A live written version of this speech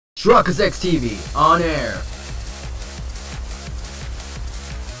Truckers X TV on air.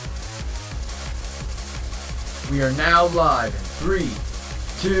 We are now live in 3,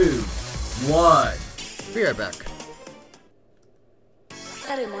 2, 1. Be right back.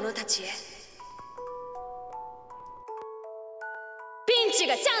 ある者たちへピンチ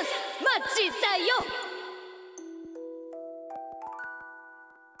がチャンスマッチだよ。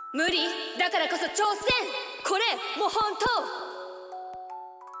無理だからこそ挑戦。これも本当。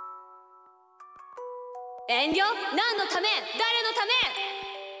遠慮何のため誰のた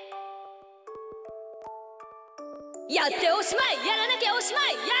め。やっておしまいやらなきゃおしま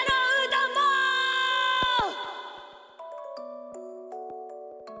いやろうど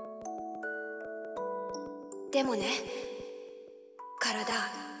も。でもね、体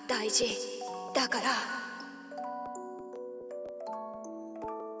大事だから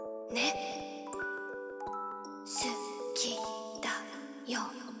ね。好きだよ。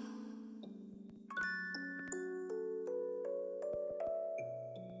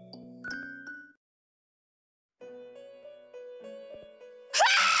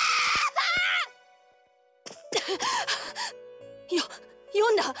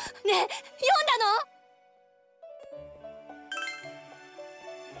読んだね。読んだ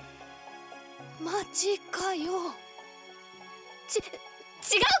の？マジかよ。違う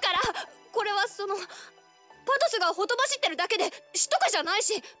から。これはパトスがほとばしってるだけで詩とかじゃない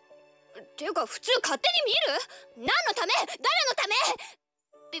し。っていうか普通勝手に見る？何のため誰のため？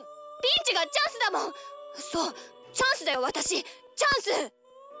ピンチがチャンスだもん。そう、チャンスだよ私。チャンス。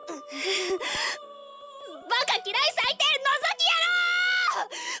バカ嫌い最低覗き野郎。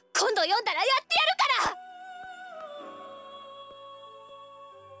今度読んだらやってやる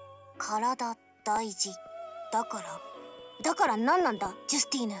から。体大事だから何なんだジュス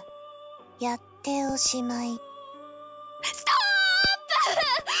ティーヌ。やっておしまい。ストー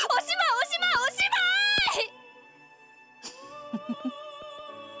プ。おし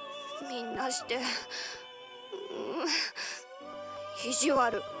まいみんなして意地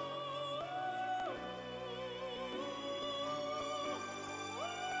悪。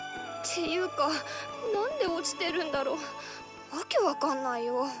っていうかなんで落ちてるんだろう。わけわかんない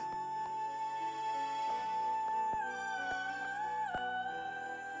よ。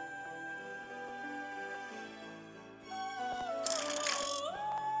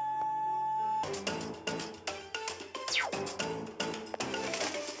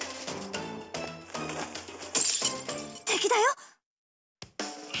敵だよ。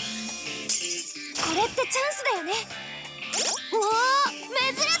これってチャンスだよね。おお、珍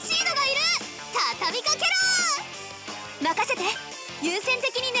しいのがいる。畳みかけろ。任せて。優先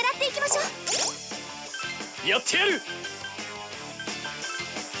的に狙っていきましょう。やってやる。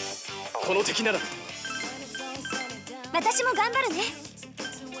この敵なら。私も頑張るね。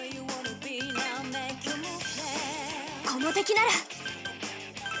この敵なら。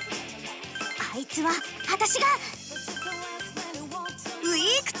あいつは私がウ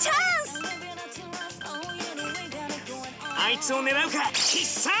ィークチャンス。あいつを狙うか。必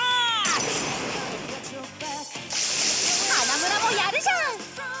殺。花村もやるじゃん。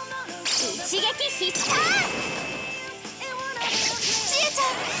一撃必殺。ちえちゃん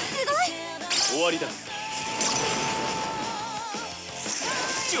すごい。終わりだ。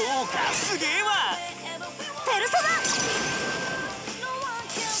ジョーカーすげえわ。ペルソナ。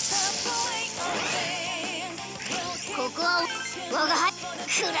ここは我が輩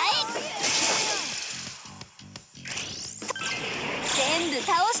くらえ。全部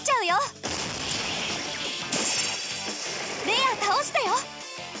倒しちゃうよ。レア倒したよ。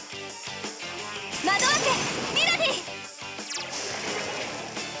惑わせミラディ。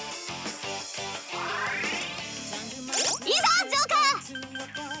いざジョーカー。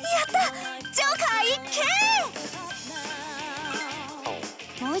やったジョーカーいっけ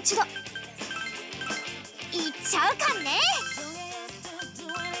ー。もう一度いっちゃうかんね。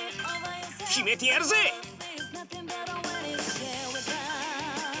決めてやるぜ。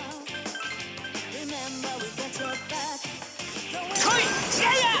来いジャイ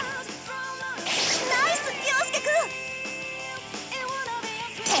ア。ナイス陽介くん。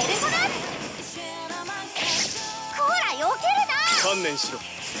ペルソナ。ほら避けるな。観念しろ。ジ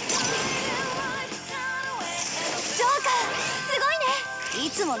ョーカーすごいね。い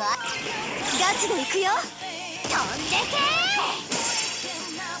つものガチでいくよ。飛んでけー。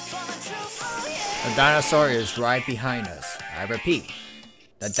The dinosaur is right behind us. I repeat,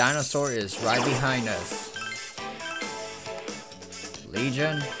 the dinosaur is right behind us.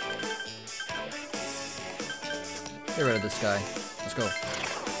 Legion. Get rid of this guy. Let's go.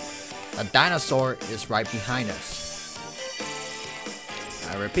 A dinosaur is right behind us.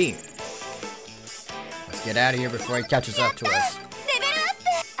 I repeat. Let's get out of here before he catches up to us. レベルアッ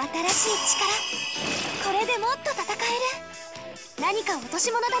プ。新しい力。これでもっと戦える。何か落と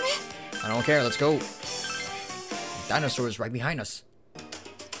し物だね。 I don't care, let's go. Dinosaur is right behind us.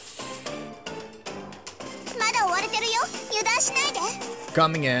 まだ追われてるよ。油断しないで。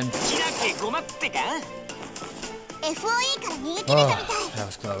 Coming in. キラケごまってか FOE から逃げ切れた Oh, みたい。 that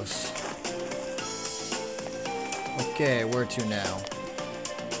was close. Okay, where to now?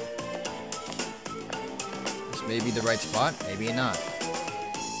 This may be the right spot, maybe not.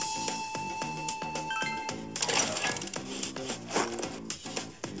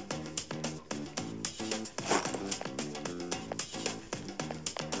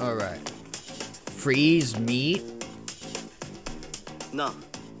 Alright. Freeze meat? なあ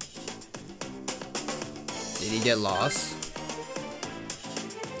Did he get lost?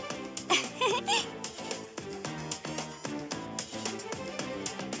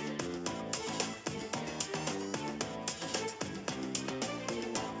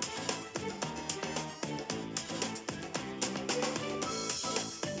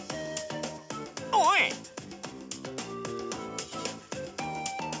 Oi!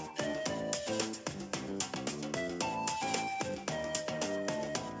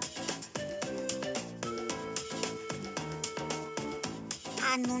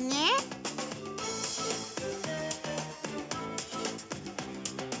 あのね。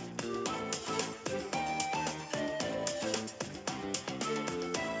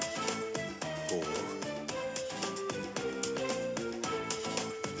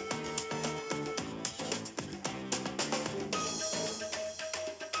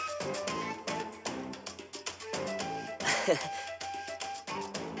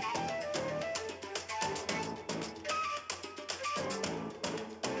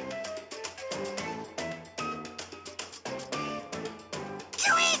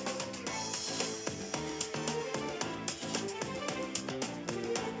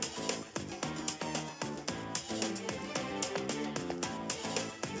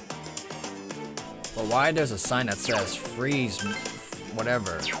But why there's a sign that says freeze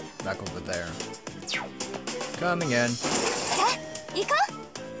whatever back over there? Coming in. さあ、行こ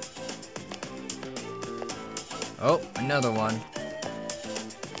う。 Oh, another one.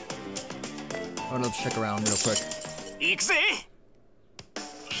 Oh, let's check around real quick. 行くぜ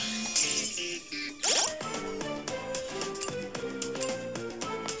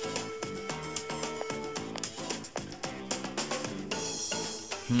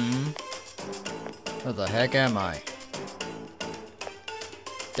Where the heck am I?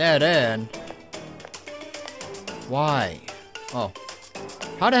 Dead end? Why? Oh.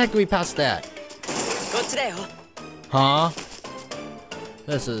 How the heck do we pass that? こっちだよ Huh?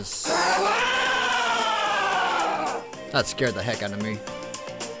 This is... That scared the heck out of me.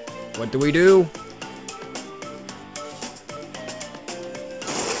 What do we do?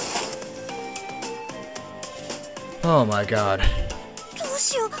 Oh my god. どう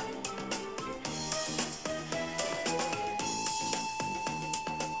しよう。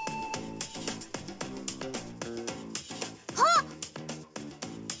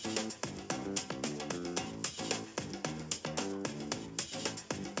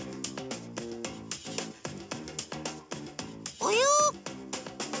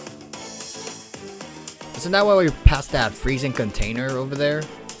Isn't that why we passed that freezing container over there?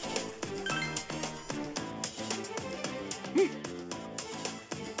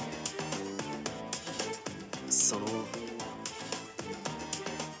 So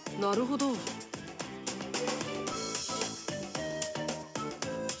なるほど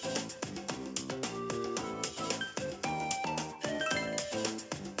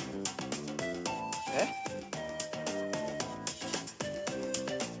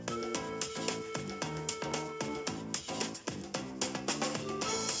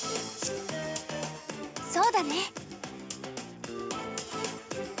そうだね。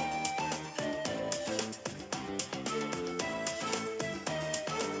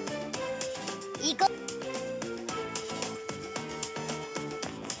行こう。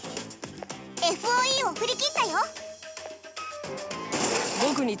FOE を振り切ったよ。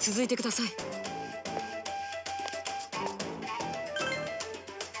僕に続いてください。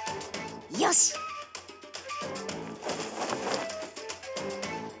よし。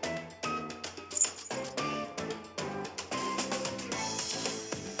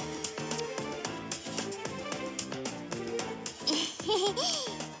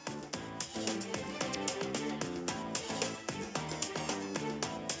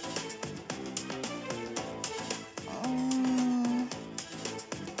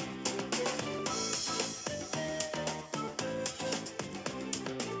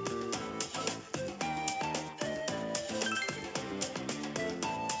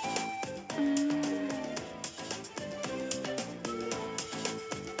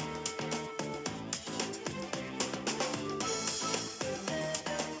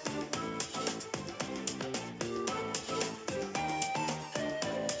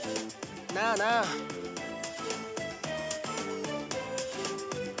まあな。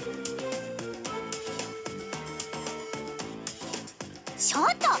ちょっ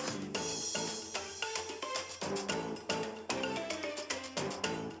と。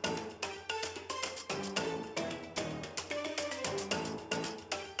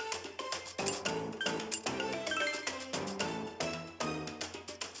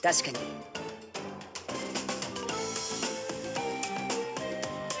確かに。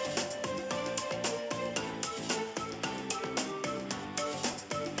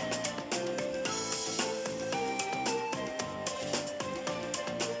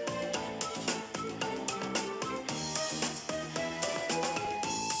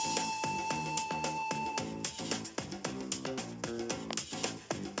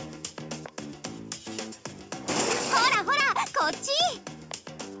ほらほら、こっち。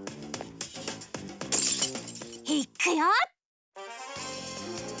いくよ。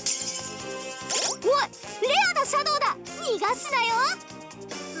おい、レアなシャドウだ。逃がすなよ。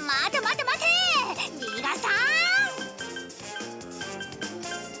待て待て待て、逃がさん。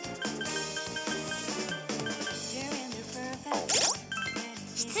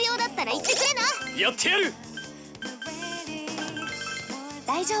必要だったら言ってくれな。やってやる。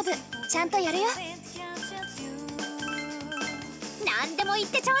大丈夫、ちゃんとやるよ。何でも言っ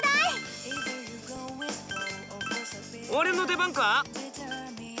てちょうだい。俺の出番か。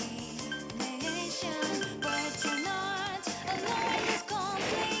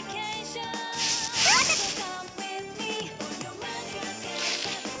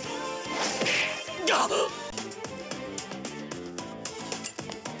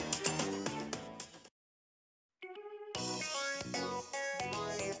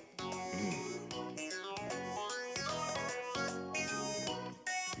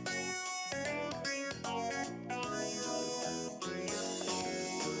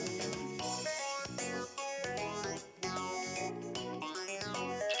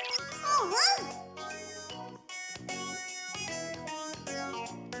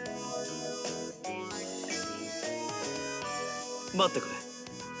待ってくれ。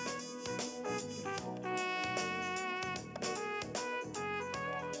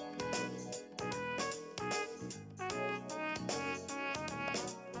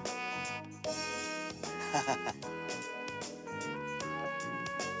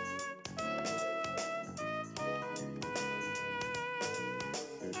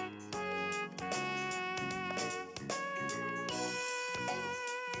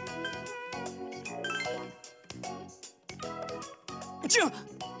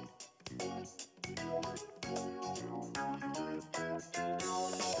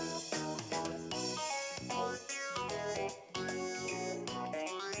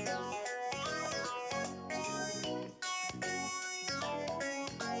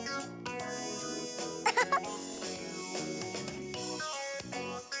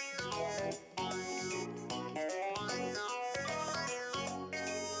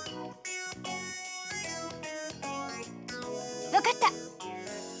わかった。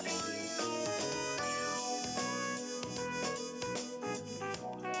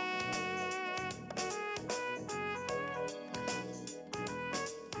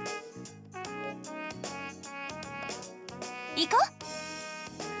行こう。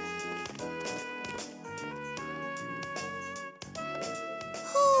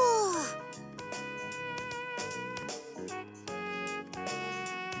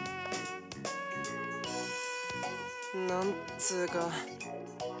なんつうか。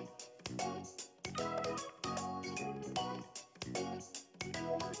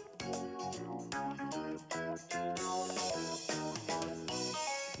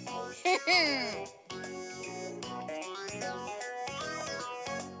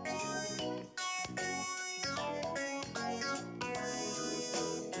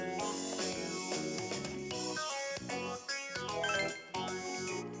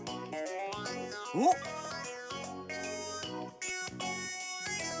お。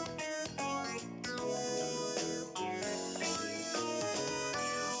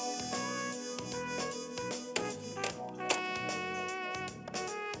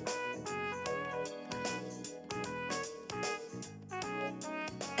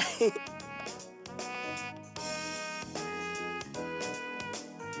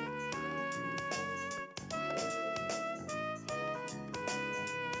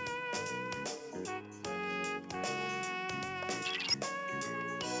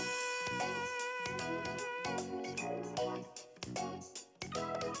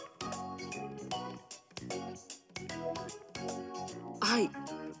はい。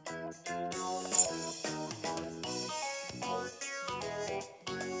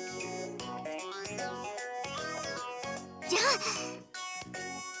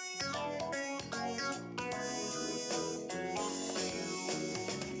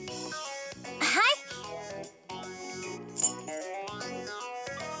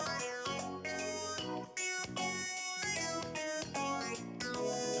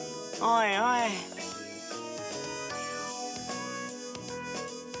おいおい。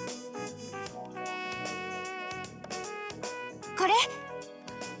これ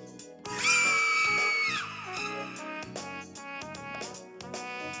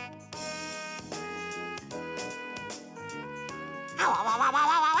あわわわわわわ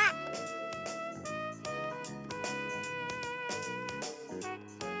わ。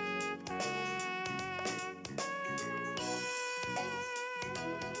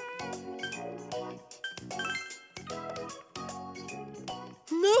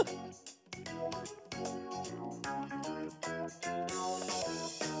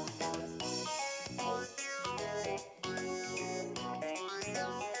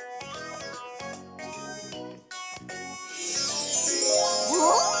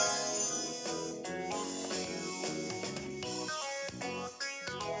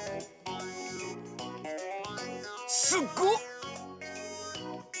すっごっ。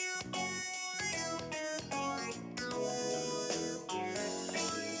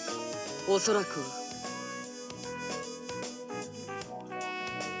おそらく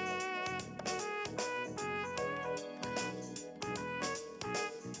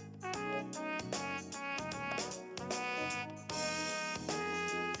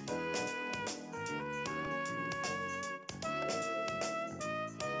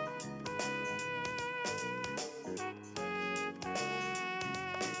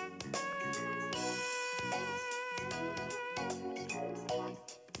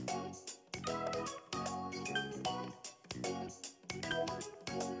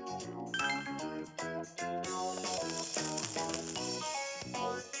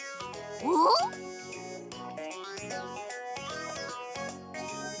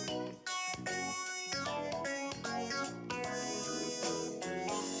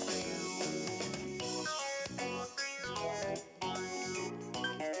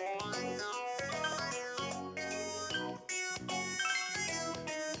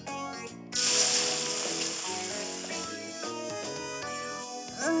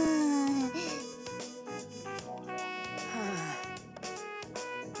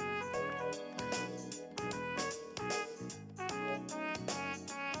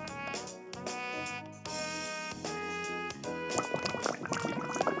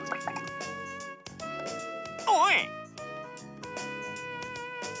おい。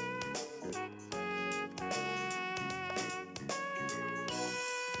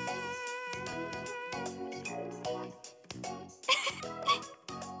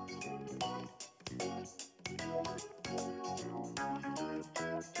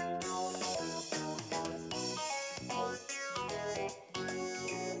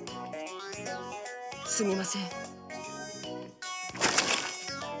すみません。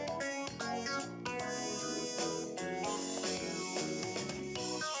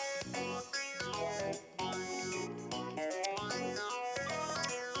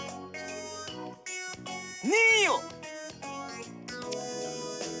ねえよ。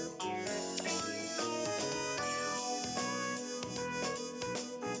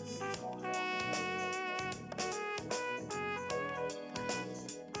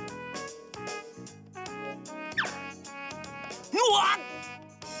うわっ。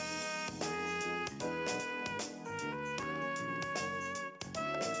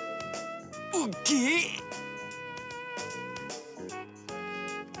うっげえ。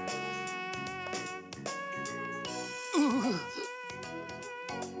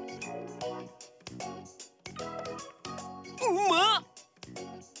うまっ。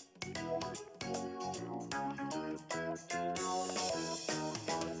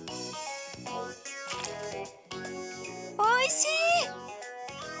おいしい。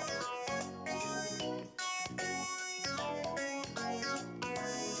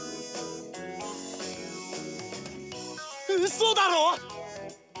嘘だろ。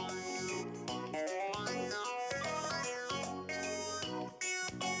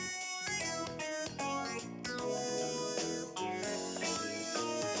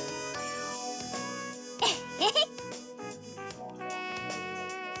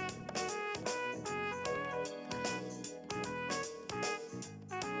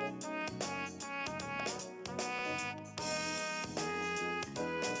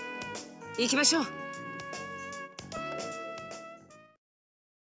行きましょう。こ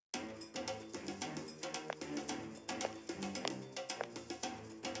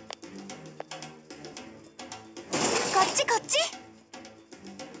っちこっち。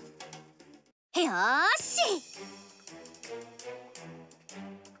よーし。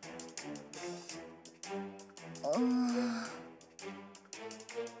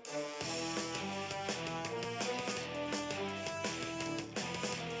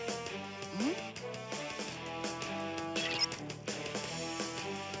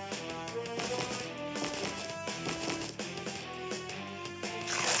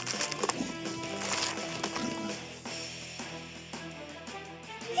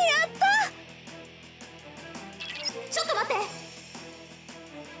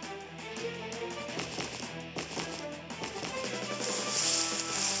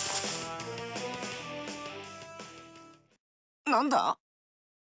なんだ？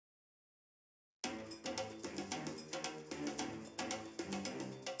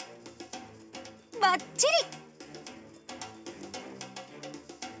バッチリ。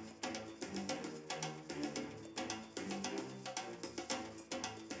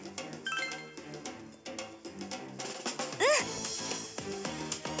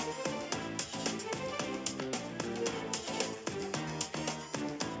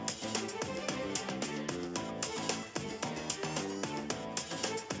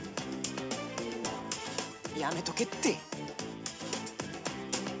やめとけって。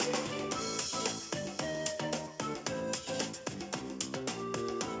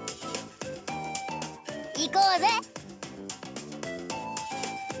行こうぜ。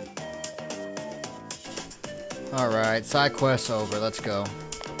Alright, side quest over. Let's go.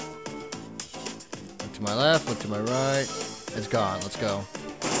 Look to my left, look to my right. It's gone. Let's go.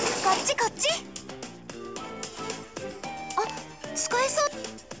 こっちこっち。あ、使えそう。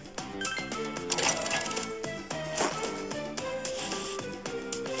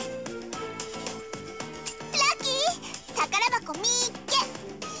ラッキー、宝箱見っけ。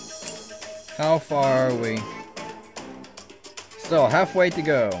 How far are we? Still halfway to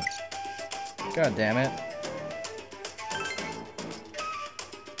go. God damn it.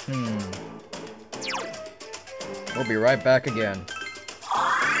 We'll be right back again.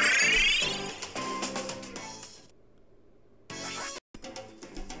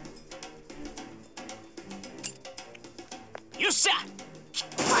 よっしゃ。こ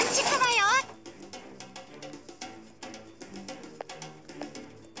っち来るよ。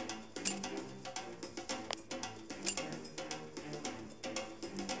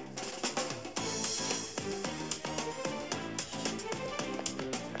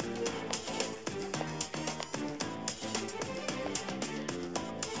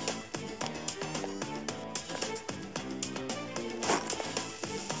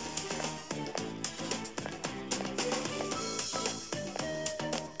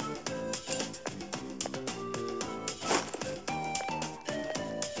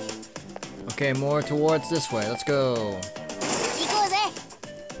Okay, more towards this way. Let's go. 行こうぜ。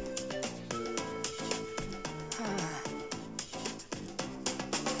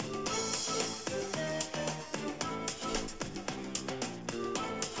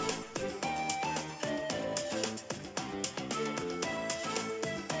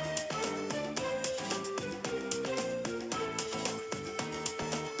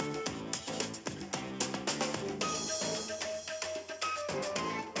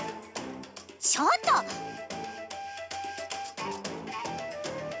ちょっと。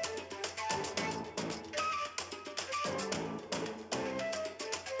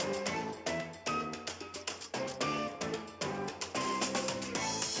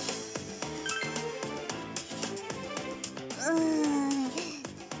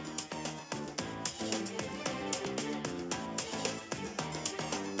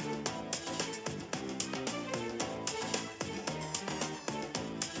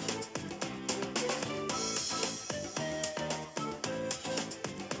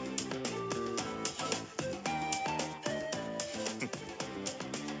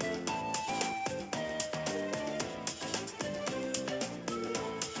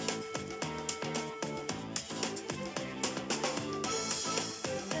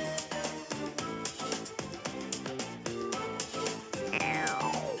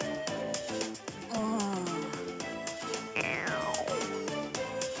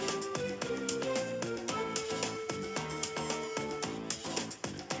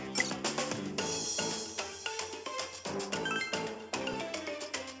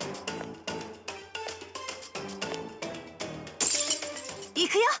行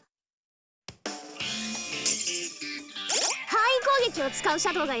くよ。範囲攻撃を使うシ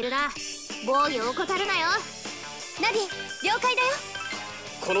ャドウがいるな。防御を怠るなよ。ナビ、了解だよ。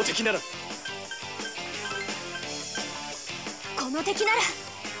この敵なら。この敵なら。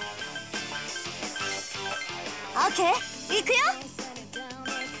オッケー、行くよ。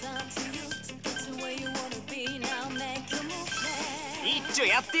一丁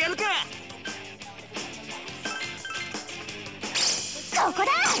やってやるか。ここだ。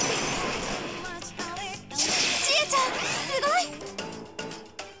ちえちゃん、すごい。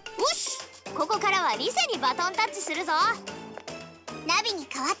よし、ここからはリセにバトンタッチするぞ。ナビに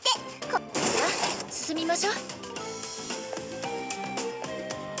代わって進みましょう。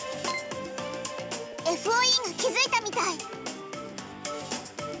 FOE が気づいたみたい。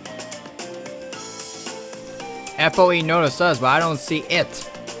 FOE noticed us, but I don't see it.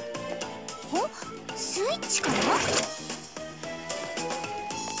 お、スイッチかな。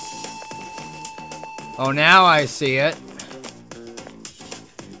 Oh, now I see it.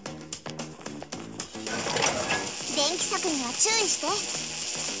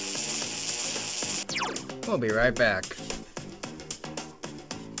 We'll be right back.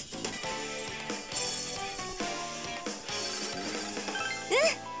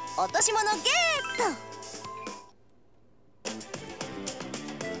 落とし物ゲット。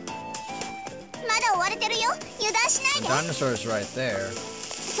まだ追われてるよ。油断しないで。 Dinosaur is right there.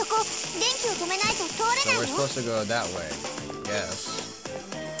 そこ電気を止めないと通 So れ we're ないよ。 supposed to go that way. Yes.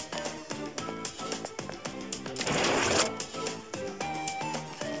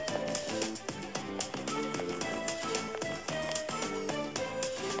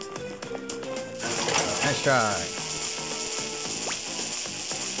 Nice try.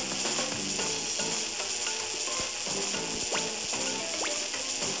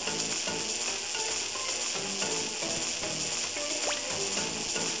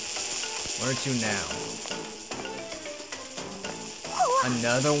 Where to now?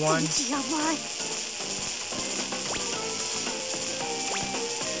 Another one? やばい。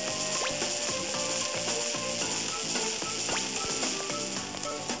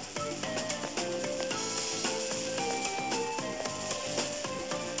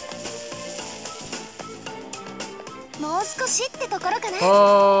もう少しってところかな。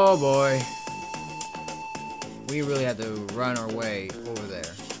 Oh boy. We really had to run our way over there.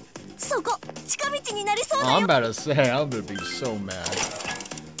 そこ近道になりそう Oh, だ I'm よ。 about to say, I'm gonna be so mad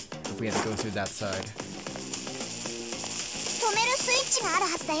if we had to go through that side. 止めるスイッチがある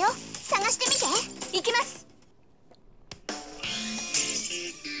はずだよ。探してみて。行きます。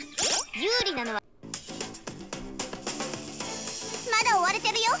有利なのはまだ追われて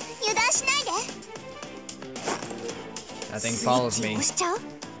るよ。油断しないで。 That thing follows スイッチ me. 押しちゃう。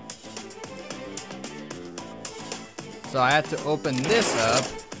 So I had to open this up.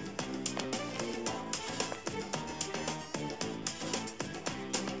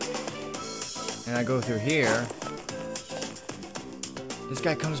 And I go through here. This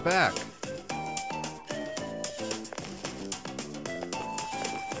guy comes back.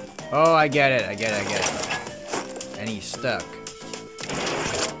 Oh, I get it. I get it. I get it. And he's stuck.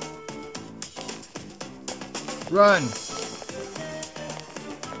 Run!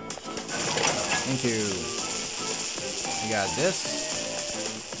 Thank you. We got this.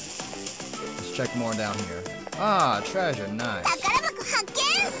 Let's check more down here. Ah, treasure. Nice. 宝箱発見。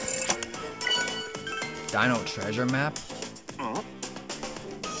 Dino treasure map?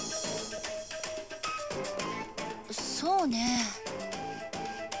 そうね。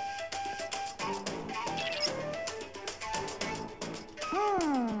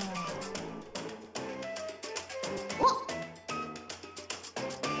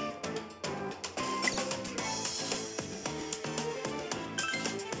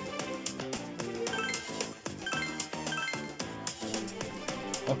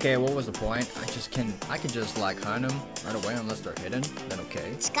Okay, what was the point? I could just like hunt them right away unless they're hidden. Then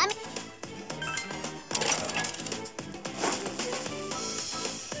okay. 近道。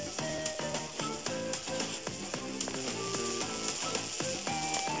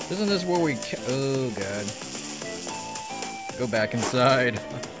 Isn't this where we? Oh god. Go back inside.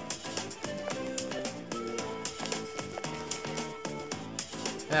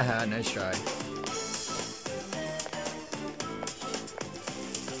 Haha, nice try.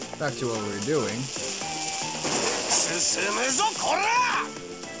 Back to what we were doing. 進むぞこら。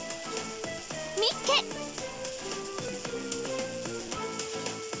見っけ。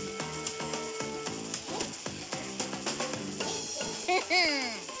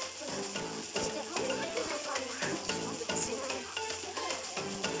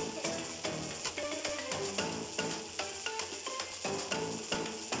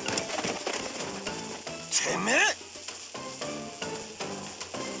 てめえ。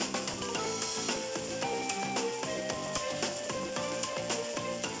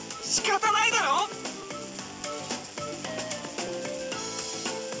仕方ないだろ。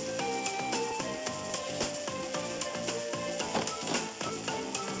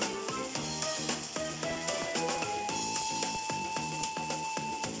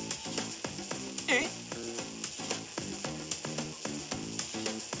え？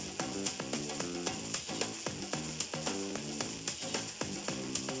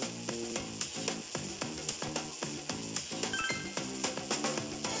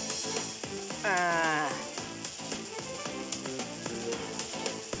ああ。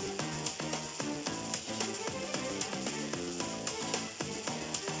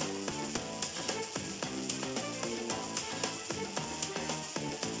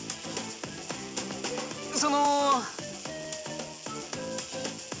その。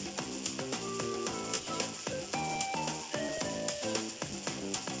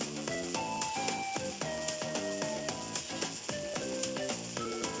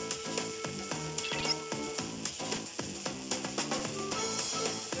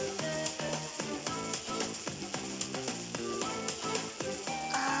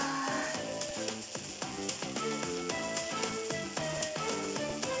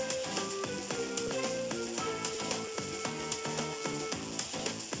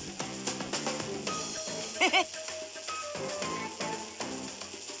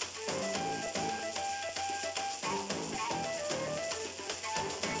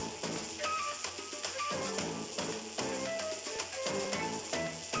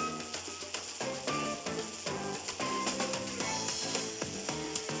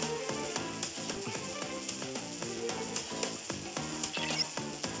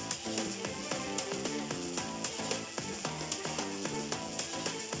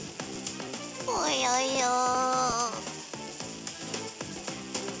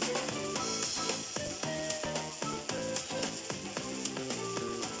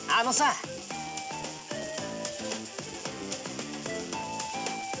あのさ。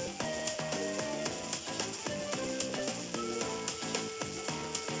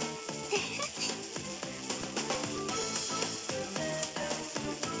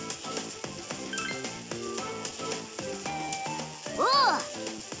おお、よ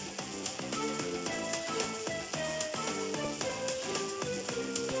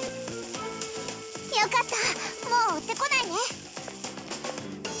かった。もう追ってこないね。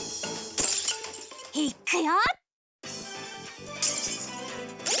いくよ。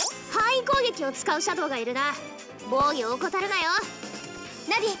範囲攻撃を使うシャドウがいるな。防御を怠るなよ。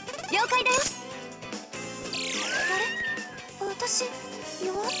ナビ、了解だよ。あれ、私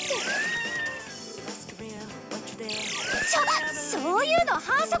弱ってる。そういうの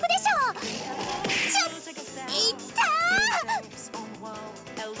反則でしょ。いったー。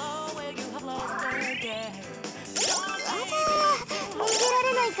逃げら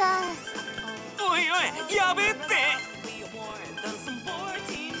れないか。おいおい、やべえって。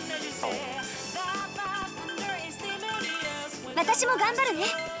私も頑張るね。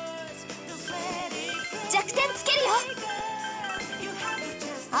弱点つけるよ。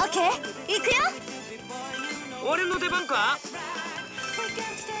オッケー、行くよ。俺の出番か。すみ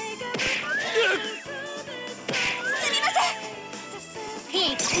ません。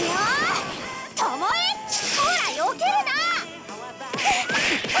行くよ。ともえ、ほら避けるな。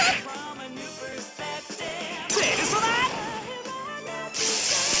ペルソナ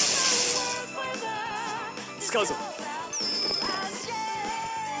使うぞ。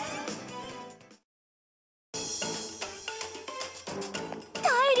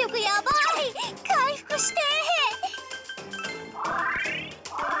体力やばい。回復して。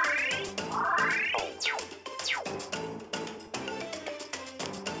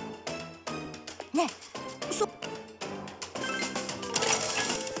ね、そ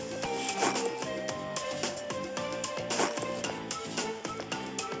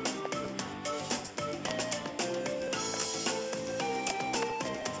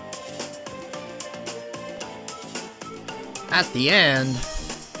At the end.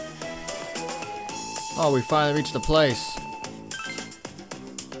 Oh, we finally reached the place.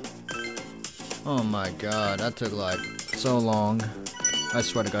 Oh my god, that took like so long. I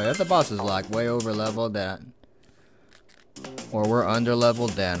swear to god, if the boss is like way over leveled, that, or we're under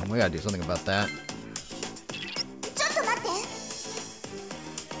leveled, then we gotta do something about that. ちょっと待って。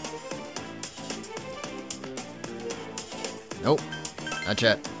Nope, not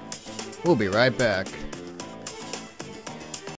yet. We'll be right back.